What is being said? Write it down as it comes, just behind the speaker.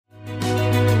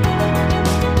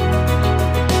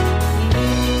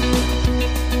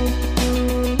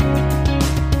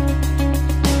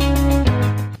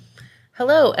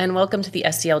Hello, and welcome to the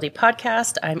SCLD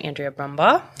podcast. I'm Andrea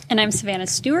Brumbaugh. And I'm Savannah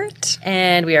Stewart.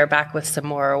 And we are back with some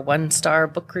more one-star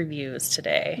book reviews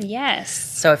today. Yes.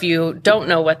 So if you don't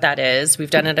know what that is,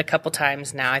 we've done it a couple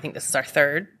times now. I think this is our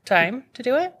third time to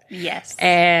do it. Yes.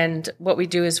 And what we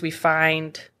do is we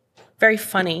find very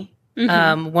funny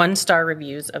one-star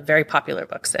reviews of very popular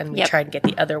books, and we try to get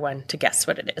the other one to guess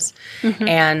what it is.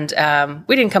 And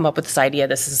we didn't come up with this idea.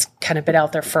 This has kind of been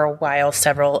out there for a while.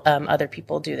 Several other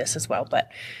people do this as well. But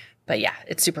yeah,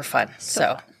 it's super fun.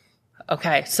 So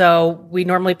okay. So we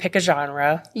normally pick a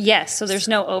genre. Yes. So there's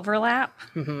no overlap.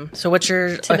 So what's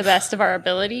your... To the best of our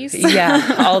abilities.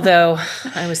 Yeah. Although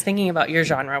I was thinking about your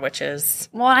genre, which is...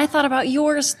 Well, I thought about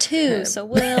yours too. So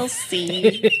we'll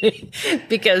see.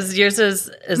 Because yours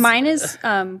is... Mine is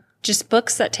just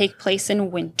books that take place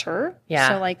in winter. Yeah.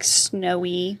 So like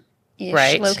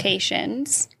snowy-ish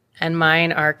locations. And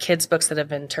mine are kids' books that have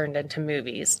been turned into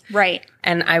movies. Right.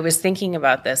 And I was thinking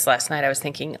about this last night. I was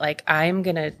thinking, like, I'm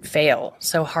going to fail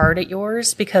so hard at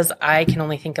yours because I can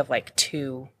only think of, like,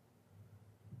 two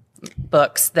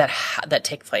books that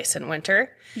take place in winter.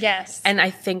 Yes. And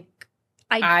I think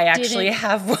I actually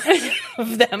have one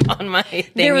of them on my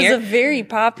thing There was here. a very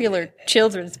popular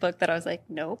children's book that I was like,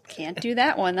 nope, can't do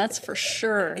that one. That's for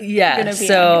sure. Yeah. Gonna be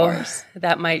So on yours.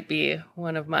 that might be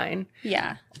one of mine.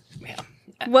 Yeah. Yeah.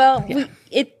 Well, see.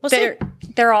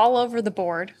 they're all over the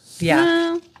board.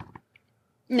 Yeah.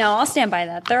 No, I'll stand by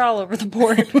that. They're all over the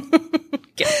board.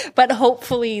 But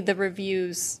hopefully the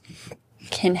reviews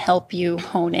can help you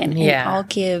hone in. Yeah. And I'll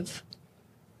give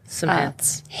Some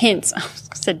hints. hints. I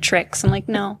said tricks. I'm like,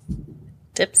 no.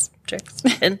 Tips, tricks,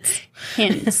 hints.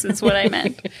 Hints is what I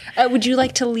meant. Would you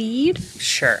like to lead?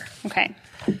 Sure. Okay.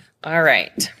 All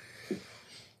right.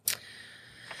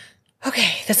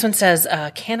 Okay, this one says,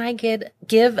 can I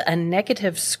give a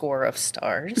negative score of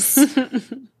stars?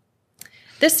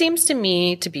 This seems to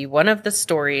me to be one of the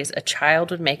stories a child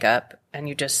would make up, and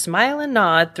you just smile and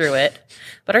nod through it,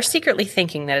 but are secretly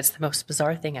thinking that it's the most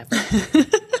bizarre thing ever.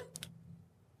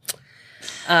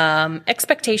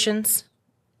 Expectations.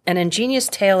 An ingenious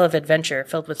tale of adventure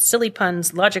filled with silly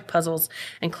puns, logic puzzles,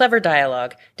 and clever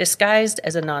dialogue, disguised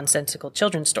as a nonsensical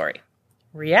children's story.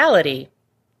 Reality.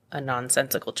 A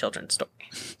nonsensical children's story.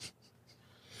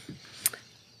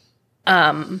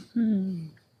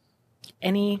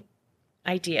 Any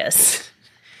ideas?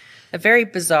 A very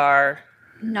bizarre,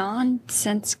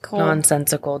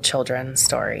 nonsensical children's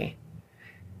story.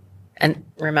 And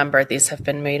remember, these have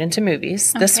been made into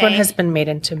movies. This one has been made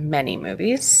into many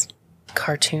movies.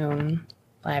 Cartoon,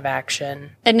 live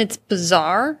action. And it's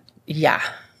bizarre? Yeah.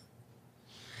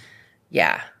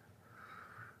 Yeah.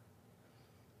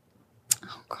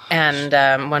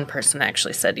 And one person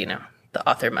actually said, the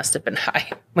author must have been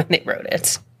high when they wrote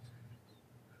it.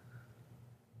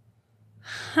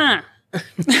 Huh.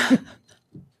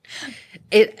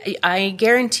 I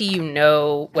guarantee you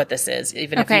know what this is,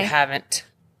 even if you haven't.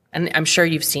 And I'm sure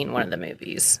you've seen one of the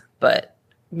movies, but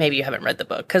maybe you haven't read the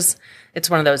book because it's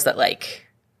one of those that, like,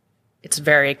 it's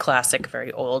very classic,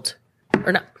 very old.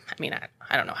 Or not. I mean,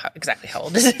 I don't know exactly how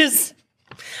old it is.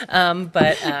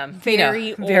 But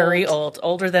very old,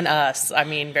 older than us. I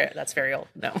mean, that's very old.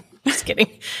 No, just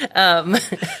kidding.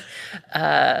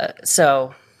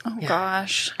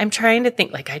 Gosh, I'm trying to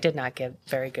think. Like, I did not give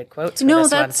very good quotes. For no,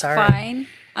 this that's one. Sorry.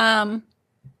 fine.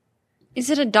 Is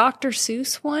it a Dr.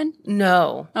 Seuss one?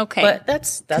 No. Okay, but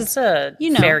that's a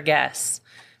fair guess.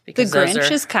 The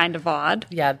Grinch is kind of odd.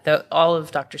 Yeah, all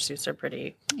of Dr. Seuss are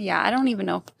pretty. Yeah, I don't even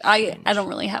know. I don't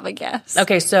really have a guess.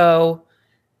 Okay, so.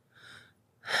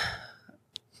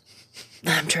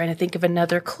 I'm trying to think of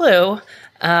another clue.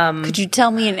 Could you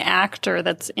tell me an actor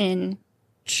that's in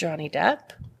Johnny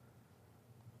Depp?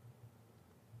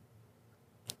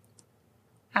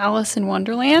 Alice in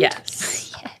Wonderland?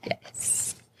 Yes.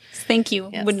 Yes. Thank you.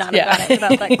 Yes. Would not have got it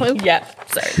without that clue. Yeah,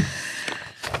 sorry.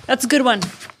 That's a good one.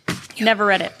 Never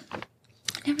read it.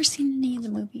 Never seen any of the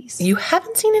movies. You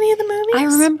haven't seen any of the movies? I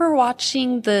remember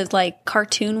watching the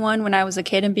cartoon one when I was a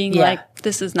kid and being like,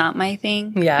 this is not my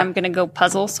thing. Yeah. I'm going to go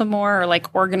puzzle some more or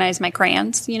organize my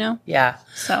crayons, Yeah.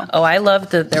 So. Oh, I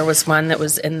loved that there was one that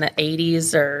was in the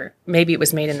 80s or maybe it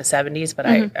was made in the 70s, but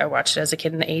I watched it as a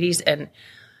kid in the 80s and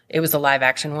it was a live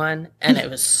action one and it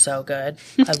was so good.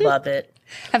 I love it.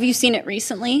 Have you seen it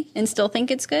recently and still think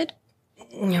it's good?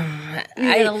 You're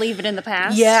going to leave it in the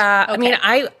past? Yeah. Okay. I mean,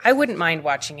 I wouldn't mind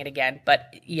watching it again,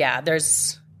 but yeah,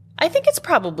 I think it's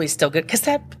probably still good because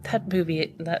that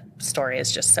movie, that story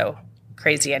is just so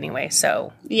crazy anyway.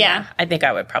 So yeah, I think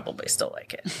I would probably still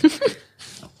like it.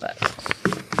 But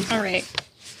all right.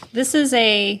 This is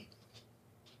a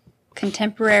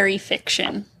contemporary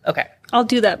fiction. Okay. I'll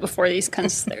do that before these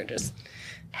because they're just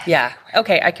Yeah.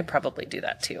 Okay, I could probably do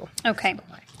that too. Okay.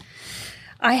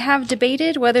 I have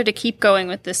debated whether to keep going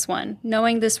with this one,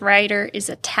 knowing this writer is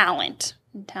a talent.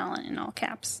 Talent in all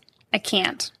caps. I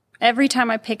can't. Every time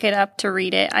I pick it up to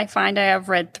read it, I find I have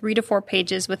read 3 to 4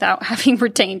 pages without having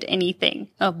retained anything.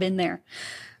 Oh, been there.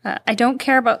 I don't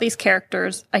care about these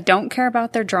characters. I don't care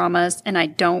about their dramas, and I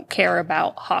don't care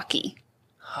about hockey.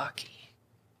 Hockey.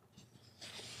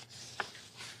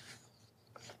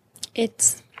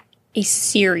 It's a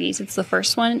series. It's the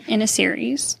first one in a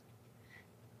series.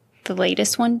 The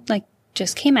latest one,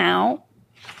 just came out.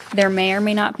 There may or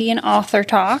may not be an author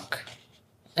talk.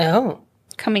 Oh.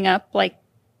 Coming up,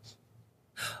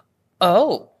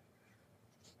 Oh.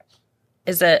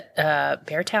 Is it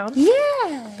Beartown?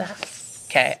 Yeah.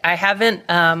 Okay. I haven't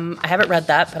read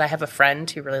that, but I have a friend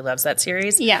who really loves that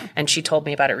series. Yeah. And she told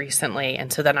me about it recently,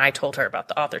 and so then I told her about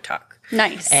the author talk.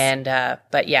 Nice. And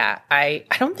but yeah, I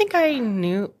don't think I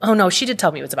knew. Oh no, she did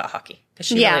tell me it was about hockey because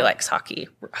she really likes hockey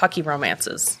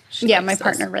romances. My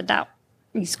partner read that.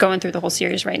 He's going through the whole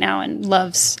series right now and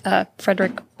loves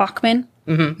Frederick Bachman,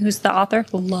 who's the author.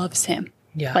 Loves him.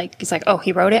 Yeah. He's like, oh,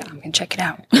 he wrote it? I'm going to check it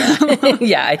out.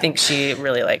 Yeah, I think she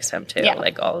really likes him too,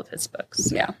 all of his books.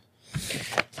 Yeah.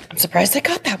 I'm surprised I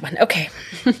got that one. Okay.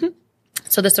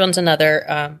 So this one's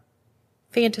another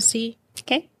fantasy.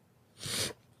 Okay.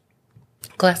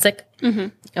 Classic.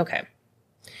 Mm-hmm. Okay.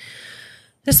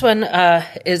 This one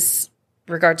is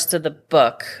regards to the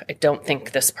book. I don't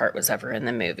think this part was ever in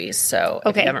the movies. So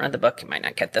if you haven't read the book, you might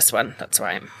not get this one. That's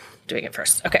why I'm doing it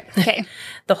first. Okay. Okay.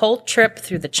 The whole trip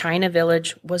through the China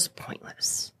village was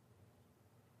pointless.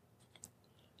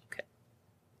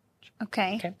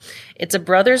 Okay. It's a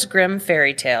Brothers Grimm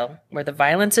fairy tale where the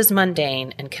violence is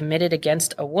mundane and committed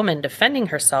against a woman defending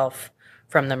herself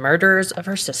from the murderers of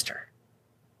her sister.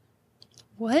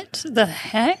 What the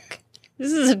heck?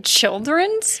 This is a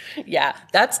children's? Yeah,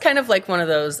 that's kind of like one of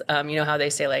those, you know how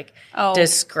they say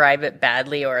describe it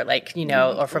badly or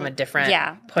or from a different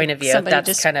point of view. Somebody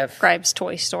That's kind of describes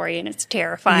Toy Story and it's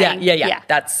terrifying. Yeah.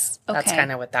 That's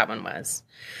kind of what that one was.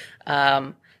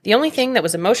 The only thing that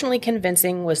was emotionally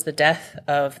convincing was the death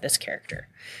of this character.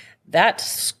 That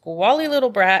squally little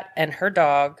brat and her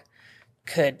dog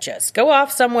could just go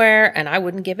off somewhere and I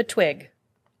wouldn't give a twig.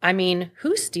 I mean,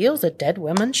 who steals a dead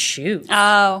woman's shoes?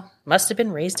 Oh. Must have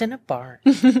been raised in a barn.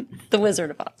 The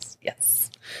Wizard of Oz. Yes.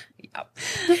 Yeah.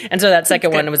 And so that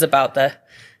second one was about the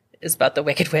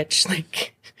Wicked Witch.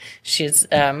 She's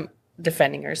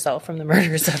defending herself from the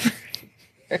murders of her.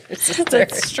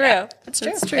 That's true. Yeah, that's true.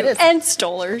 It's true. And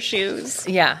stole her shoes.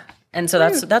 Yeah. And so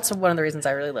that's one of the reasons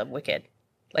I really love Wicked.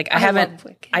 I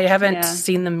haven't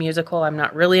seen the musical. I'm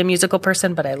not really a musical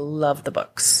person, but I love the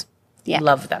books. Yeah.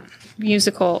 Love them.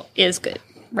 Musical is good.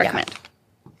 Recommend.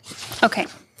 Yeah. Okay.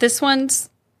 This one's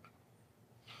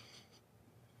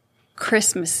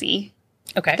Christmassy.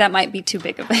 Okay. That might be too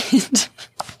big of a hint.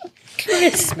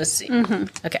 Christmassy.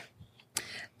 Mm-hmm. Okay.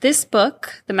 This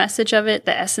book, the message of it,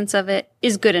 the essence of it,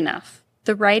 is good enough.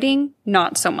 The writing,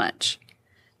 not so much.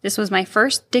 This was my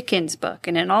first Dickens book,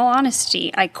 and in all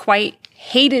honesty, I quite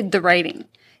hated the writing.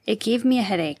 It gave me a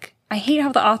headache. I hate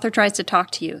how the author tries to talk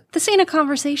to you. This ain't a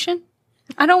conversation.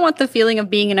 I don't want the feeling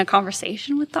of being in a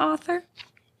conversation with the author.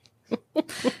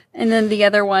 And then the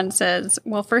other one says,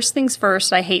 well, first things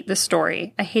first, I hate the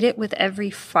story. I hate it with every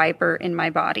fiber in my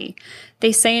body.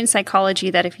 They say in psychology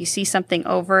that if you see something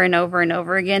over and over and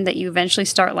over again, that you eventually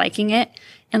start liking it.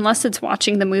 Unless it's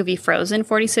watching the movie Frozen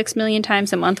 46 million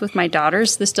times a month with my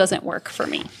daughters, this doesn't work for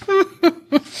me.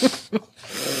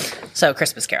 So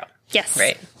Christmas Carol. Yes.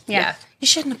 Right. Yeah. You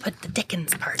shouldn't have put the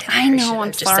Dickens part in there. I know.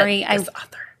 I'm sorry. I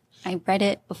read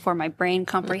it before my brain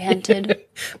comprehended.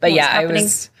 But yeah,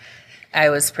 I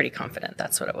was pretty confident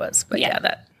that's what it was. But yeah,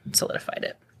 that solidified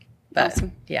it. But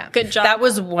awesome. Yeah. Good job. That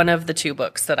was one of the 2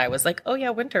 books that I was like, oh yeah,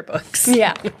 winter books.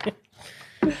 Yeah.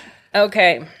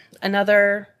 Okay.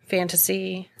 Another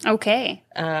fantasy. Okay.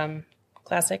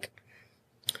 Classic.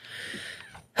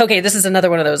 Okay, this is another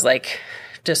one of those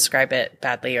describe it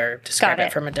badly or describe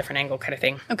it from a different angle kind of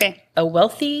thing. Okay. A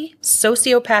wealthy,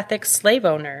 sociopathic slave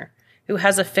owner who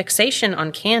has a fixation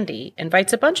on candy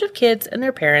invites a bunch of kids and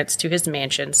their parents to his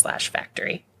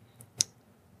mansion/factory.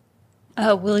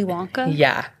 Willy Wonka?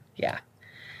 Yeah.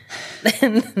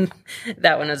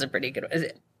 That one was a pretty good one.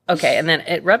 Okay, and then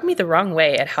it rubbed me the wrong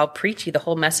way at how preachy the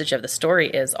whole message of the story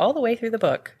is all the way through the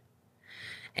book.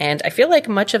 And I feel like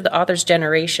much of the author's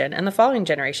generation and the following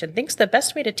generation thinks the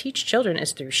best way to teach children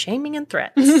is through shaming and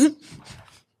threats.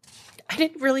 I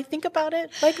didn't really think about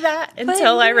it like that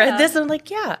until I read this. And I'm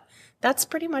like, yeah, that's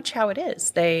pretty much how it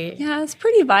is. It's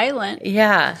pretty violent.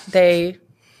 Yeah, you're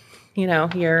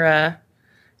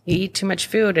You eat too much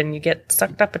food and you get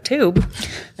sucked up a tube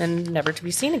and never to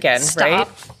be seen again, Stop right?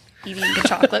 eating the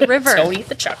chocolate river. Don't eat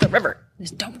the chocolate river.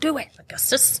 Just don't do it.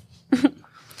 Augustus.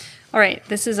 All right,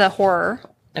 this is a horror.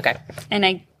 Okay. And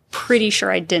I'm pretty sure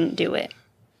I didn't do it.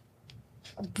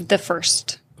 The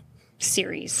first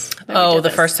series. Oh, the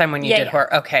first time when you did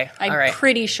horror. Okay. All right. I'm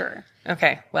pretty sure.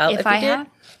 Okay. Well, if I you did, have,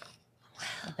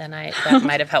 then that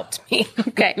might have helped me.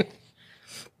 okay.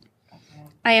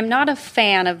 I am not a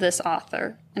fan of this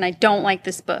author, and I don't like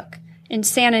this book.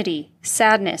 Insanity,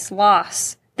 sadness,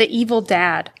 loss, the evil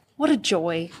dad. What a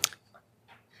joy.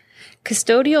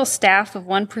 Custodial staff of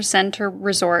one percenter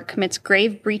resort commits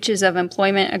grave breaches of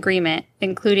employment agreement,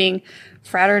 including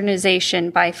fraternization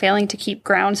by failing to keep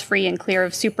grounds free and clear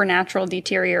of supernatural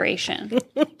deterioration.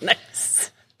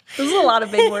 Nice. There's a lot of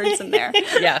big words in there.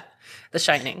 Yeah. The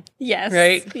Shining. Yes.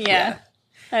 Right? Yeah.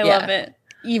 I love it.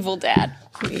 Evil dad.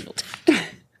 Evil dad.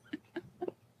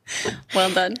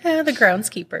 Well done. The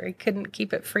groundskeeper. He couldn't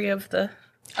keep it free of the...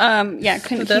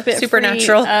 couldn't keep it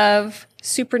supernatural. free of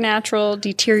supernatural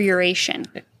deterioration.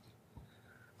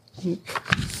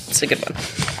 It's a good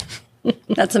one.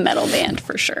 That's a metal band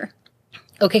for sure.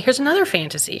 Okay, here's another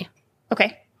fantasy.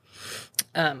 Okay.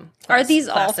 Are these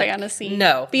all classic. fantasy?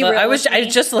 No. Be real I was with me.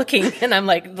 just looking, and I'm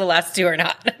like, the last two are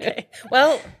not. Okay.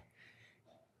 Well,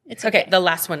 It's okay. The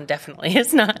last one definitely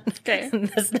is not. Okay.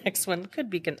 This next one could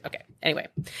be good. Okay. Anyway,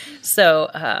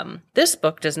 so this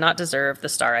book does not deserve the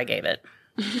star I gave it.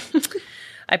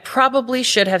 I probably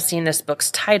should have seen this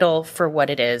book's title for what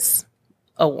it is,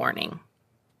 a warning.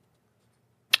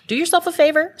 Do yourself a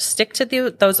favor, stick to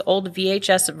those old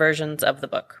VHS versions of the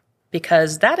book,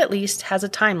 because that at least has a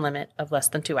time limit of less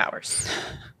than 2 hours.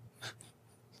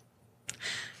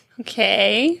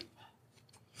 Okay.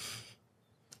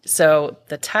 So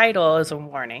the title is a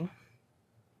warning.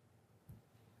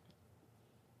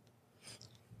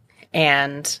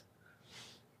 And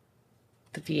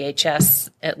the VHS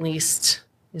at least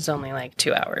is only like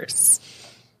 2 hours.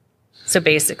 So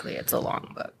basically it's a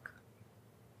long book.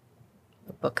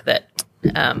 A book that...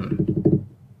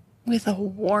 With a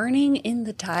warning in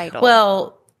the title.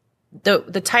 well,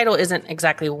 the title isn't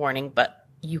exactly a warning, but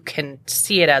you can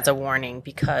see it as a warning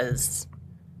because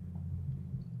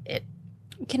it...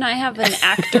 Can I have an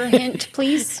actor hint,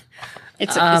 please?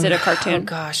 Is it a cartoon? Oh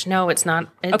gosh, no, it's not.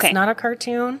 It's not a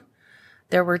cartoon.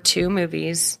 There were 2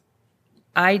 movies.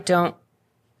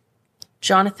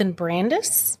 Jonathan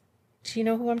Brandis? Do you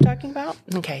know who I'm talking about?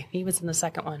 Okay, he was in the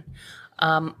second one.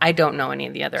 I don't know any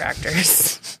of the other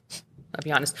actors. I'll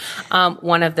be honest.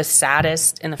 One of the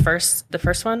saddest in the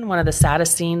first one, one of the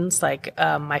saddest scenes, like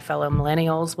my fellow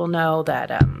millennials will know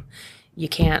that you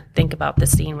can't think about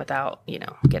this scene without,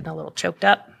 getting a little choked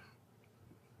up.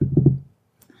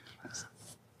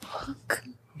 Book.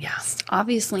 Yeah.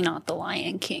 Obviously not The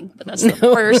Lion King, but that's the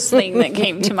first thing that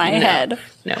came to my head.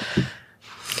 No.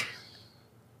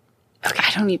 Okay.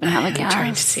 I don't even have a guess. I'm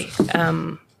trying to see.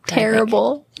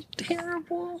 Terrible.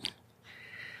 Terrible.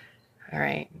 All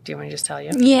right. Do you want me to just tell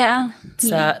you? Yeah. It's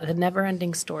The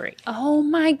Never-Ending Story. Oh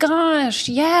my gosh.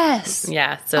 Yes.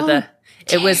 Yeah. So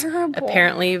it was terrible.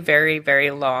 apparently very,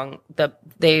 very long.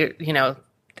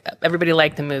 Everybody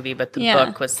liked the movie, but the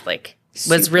book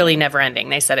was really never ending.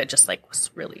 They said it just was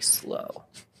really slow.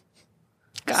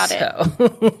 Got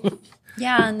it.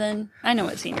 Yeah. And then I know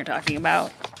what scene you're talking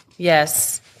about.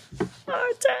 Yes.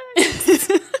 Oh,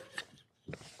 dang.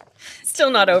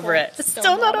 Still not over it.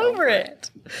 Still not over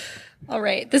it. All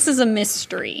right. This is a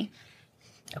mystery.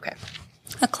 Okay.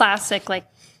 A classic,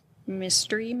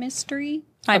 mystery.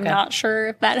 I'm not sure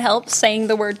if that helps saying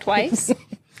the word twice,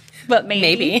 but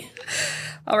maybe.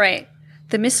 All right.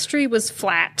 The mystery was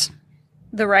flat.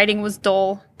 The writing was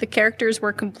dull. The characters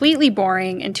were completely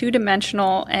boring and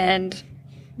two-dimensional, and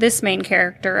this main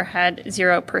character had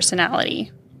 0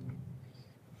 personality.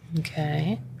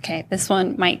 Okay. Okay, this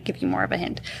one might give you more of a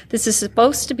hint. This is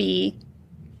supposed to be,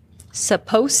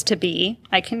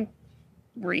 I can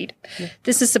read. Yeah.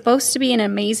 This is supposed to be an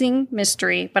amazing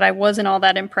mystery, but I wasn't all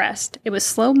that impressed. It was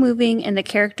slow moving and the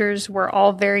characters were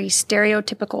all very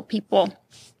stereotypical people.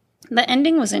 The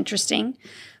ending was interesting,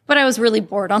 but I was really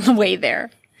bored on the way there.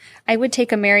 I would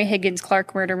take a Mary Higgins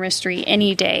Clark murder mystery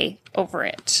any day over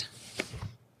it.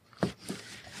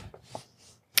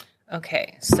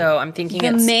 Okay, so I'm thinking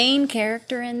the main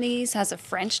character in these has a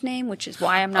French name, which is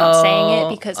why I'm not saying it,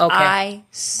 because I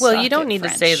suck Well, you don't need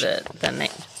French. to say the name.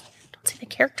 Don't say the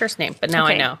character's name, but now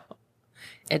I know.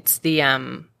 It's the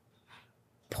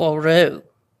Poirot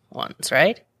ones,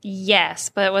 right? Yes,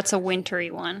 but what's a wintry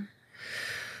one?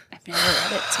 I've never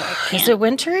read it, so I can't. Is it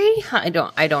wintry? I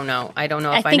don't know. I don't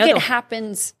know if I know. I think it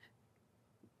happens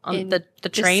On the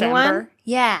train December. one?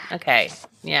 Yeah. Okay.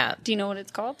 Yeah. Do you know what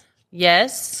it's called?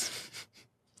 Yes.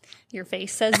 Your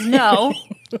face says no.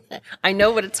 I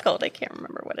know what it's called. I can't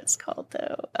remember what it's called,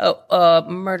 though.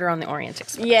 Murder on the Orient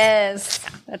Express. Yes.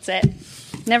 That's it.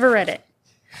 Never read it.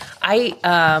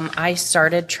 I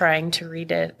started trying to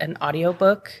read an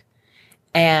audiobook,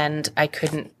 and I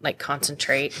couldn't,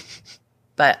 concentrate.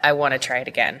 But I want to try it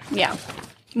again. Yeah.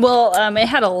 Well, it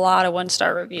had a lot of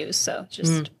 1-star reviews, so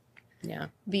just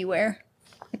beware.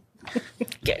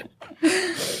 Okay.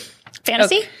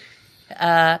 Fantasy?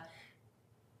 Okay.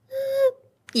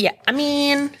 Yeah, I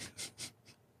mean,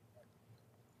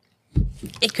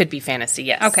 it could be fantasy,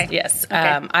 yes. Okay. Yes.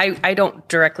 Okay. I don't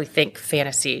directly think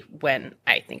fantasy when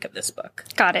I think of this book.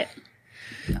 Got it.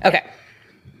 Okay.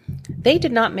 They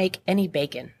did not make any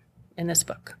bacon in this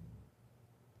book.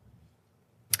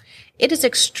 It is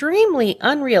extremely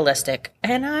unrealistic,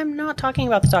 and I'm not talking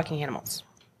about the talking animals.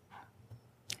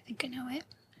 I think I know it.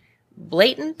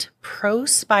 Blatant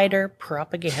pro-spider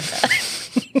propaganda.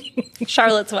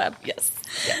 Charlotte's Web. Yes.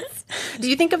 Do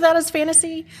you think of that as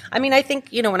fantasy? I mean, I think,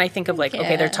 when I think of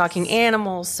okay, they're talking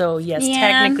animals, so yes,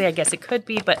 technically I guess it could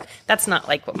be, but that's not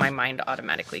what my mind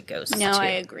automatically goes to. No, I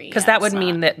agree. Because that would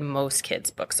mean that most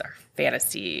kids' books are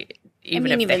fantasy,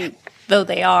 even though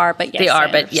they are, but yes. They are,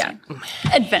 but yeah.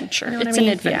 Adventure. You know it's an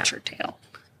adventure tale.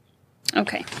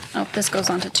 Okay. Oh, this goes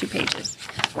on to 2 pages.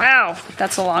 Wow.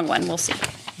 That's a long one. We'll see.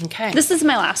 Okay. This is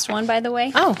my last one, by the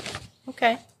way. Oh,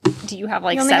 okay. Do you have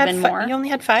 7 more? You only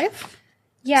had 5?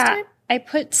 Yeah. I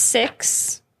put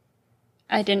 6.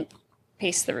 I didn't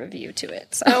paste the review to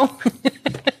it. So. Oh.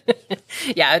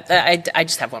 Yeah, I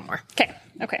just have 1 more.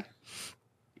 Okay.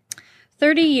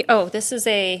 30. Oh, this is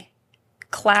a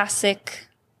classic.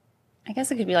 I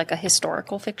guess it could be a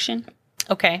historical fiction.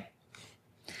 Okay.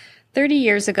 30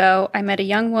 years ago, I met a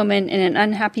young woman in an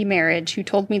unhappy marriage who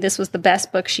told me this was the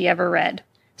best book she ever read.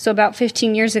 So about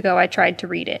 15 years ago, I tried to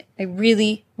read it. I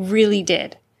really, really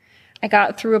did. I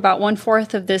got through about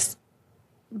 1/4 of this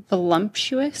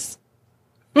voluptuous,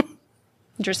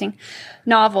 interesting,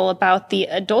 novel about the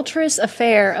adulterous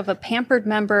affair of a pampered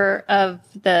member of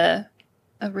the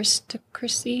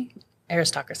aristocracy.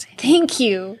 Thank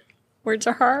you. Words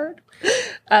are hard.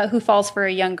 Who falls for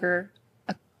a younger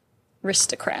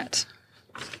aristocrat.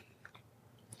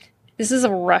 This is a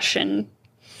Russian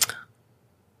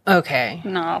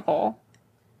novel.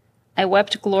 I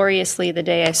wept gloriously the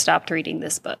day I stopped reading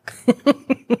this book.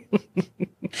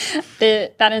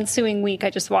 That ensuing week,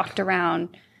 I just walked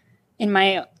around in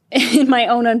my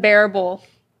own unbearable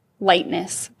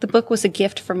lightness. The book was a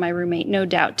gift from my roommate, no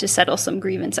doubt, to settle some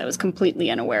grievance I was completely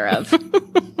unaware of.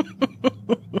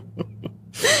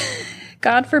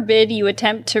 God forbid you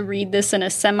attempt to read this in a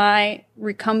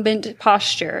semi-recumbent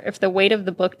posture. If the weight of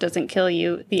the book doesn't kill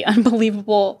you, the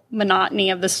unbelievable monotony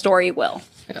of the story will.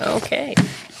 Okay.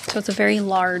 So it's a very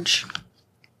large,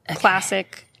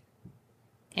 classic.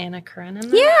 Anna Karenina?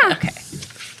 Yeah. Okay.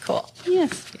 Cool.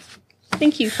 Yes.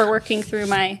 Thank you for working through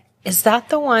my Is that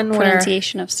the one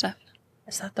pronunciation of stuff.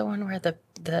 Is that the one where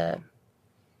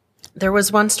there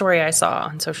was one story I saw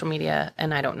on social media,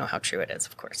 and I don't know how true it is,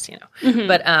 of course,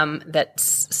 but that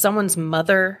someone's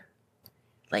mother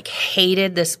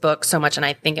hated this book so much, and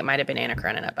I think it might have been Anna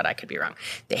Karenina, but I could be wrong.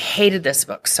 They hated this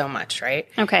book so much, right?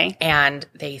 Okay. And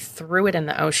they threw it in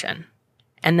the ocean,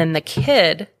 and then the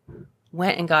kid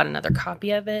went and got another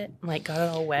copy of it, and got it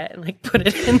all wet, and put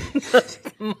it in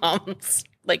the mom's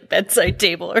bedside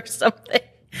table or something.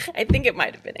 I think it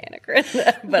might have been Anna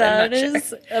Karenina, but I'm not sure. That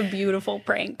is a beautiful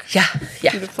prank. Yeah,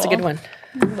 Beautiful. It's a good one.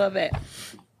 Love it.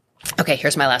 Okay,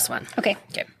 here's my last one. Okay.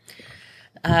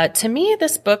 To me,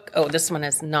 this book, this one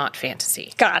is not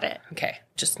fantasy. Got it. Okay,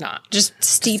 just not. Just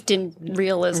steeped in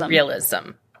realism.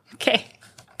 Okay.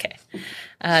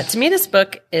 To me, this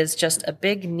book is just a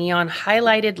big neon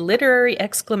highlighted literary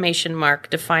exclamation mark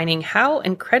defining how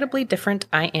incredibly different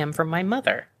I am from my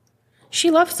mother. She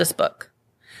loves this book.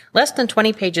 Less than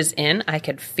 20 pages in, I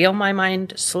could feel my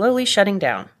mind slowly shutting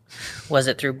down. Was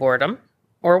it through boredom?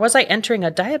 Or was I entering a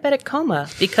diabetic coma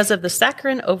because of the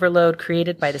saccharine overload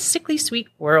created by the sickly sweet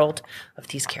world of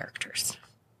these characters?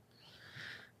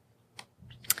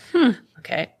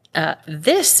 Okay.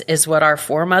 This is what our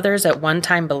foremothers at one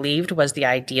time believed was the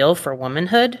ideal for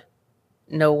womanhood.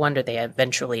 No wonder they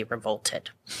eventually revolted.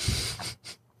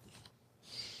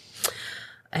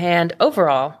 And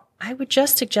overall, I would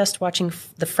just suggest watching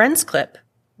the Friends clip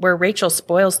where Rachel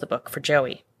spoils the book for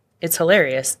Joey. It's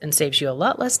hilarious and saves you a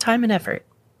lot less time and effort.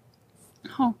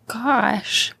 Oh,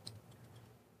 gosh.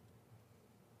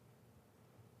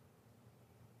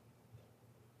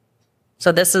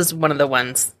 So this is one of the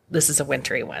ones, this is a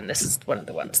wintry one. This is one of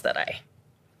the ones that I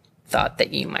thought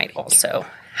that you might also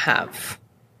have.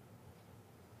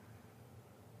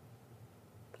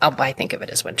 I think of it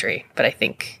as wintry, but I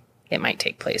think it might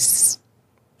take place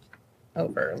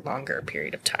over a longer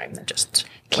period of time than just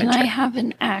winter. Can I have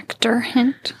an actor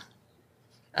hint?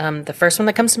 The first one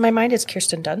that comes to my mind is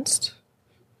Kirsten Dunst.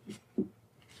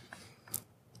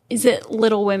 Is it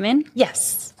Little Women?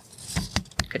 Yes.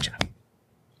 Good job.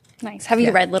 Nice. Have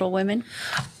you read Little Women?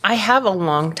 I have a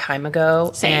long time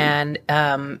ago. Same.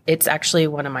 And it's actually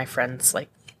one of my friends' like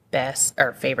best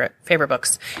or favorite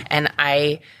books. And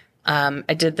I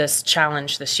did this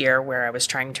challenge this year where I was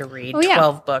trying to read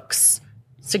 12 books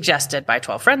suggested by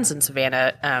 12 friends, and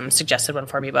Savannah suggested one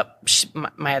for me, but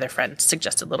my other friend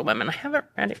suggested Little Women. I haven't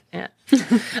read it yet.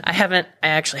 I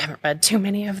actually haven't read too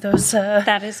many of those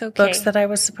that is okay. books that I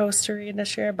was supposed to read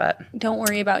this year, but don't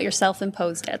worry about your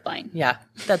self-imposed deadline. Yeah,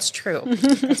 that's true.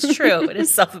 That's true. It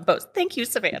is self-imposed. Thank you,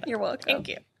 Savannah. You're welcome. Thank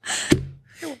you.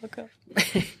 You're welcome.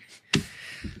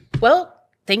 Well,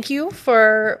 thank you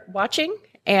for watching,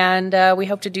 and we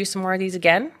hope to do some more of these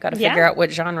again. Got to figure out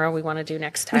what genre we want to do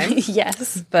next time.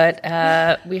 Yes. But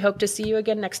we hope to see you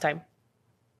again next time.